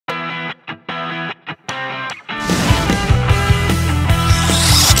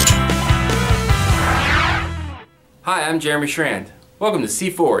Hi, I'm Jeremy Schrand. Welcome to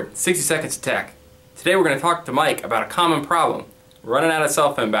C-Forward, 60 Seconds of Tech. Today we're going to talk to Mike about a common problem, running out of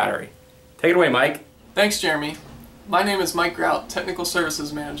cell phone battery. Take it away, Mike. Thanks, Jeremy. My name is Mike Grout, Technical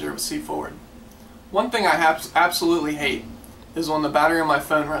Services Manager with C-Forward. One thing I absolutely hate is when the battery on my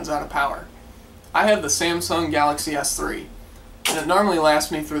phone runs out of power. I have the Samsung Galaxy S3, and it normally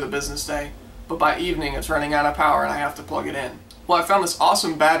lasts me through the business day, but by evening it's running out of power and I have to plug it in. Well, I found this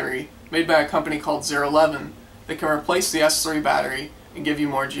awesome battery made by a company called Zero11 that can replace the S3 battery and give you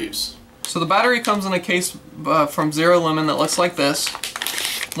more juice. So the battery comes in a case from Zero11 that looks like this.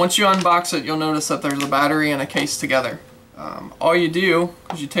 Once you unbox it, you'll notice that there's a battery and a case together. All you do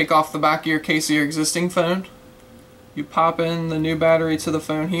is you take off the back of your case of your existing phone, you pop in the new battery to the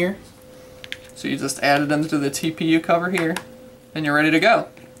phone here, so you just add it into the TPU cover here, and you're ready to go.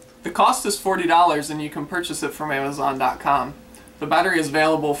 The cost is $40 and you can purchase it from Amazon.com. The battery is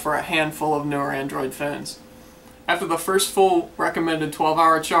available for a handful of newer Android phones. After the first full recommended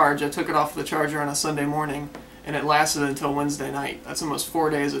 12-hour charge, I took it off the charger on a Sunday morning, and it lasted until Wednesday night. That's almost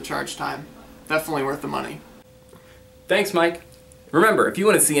 4 days of charge time. Definitely worth the money. Thanks, Mike. Remember, if you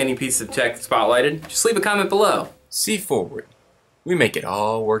want to see any piece of tech spotlighted, just leave a comment below. C-Forward. We make it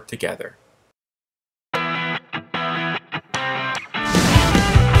all work together.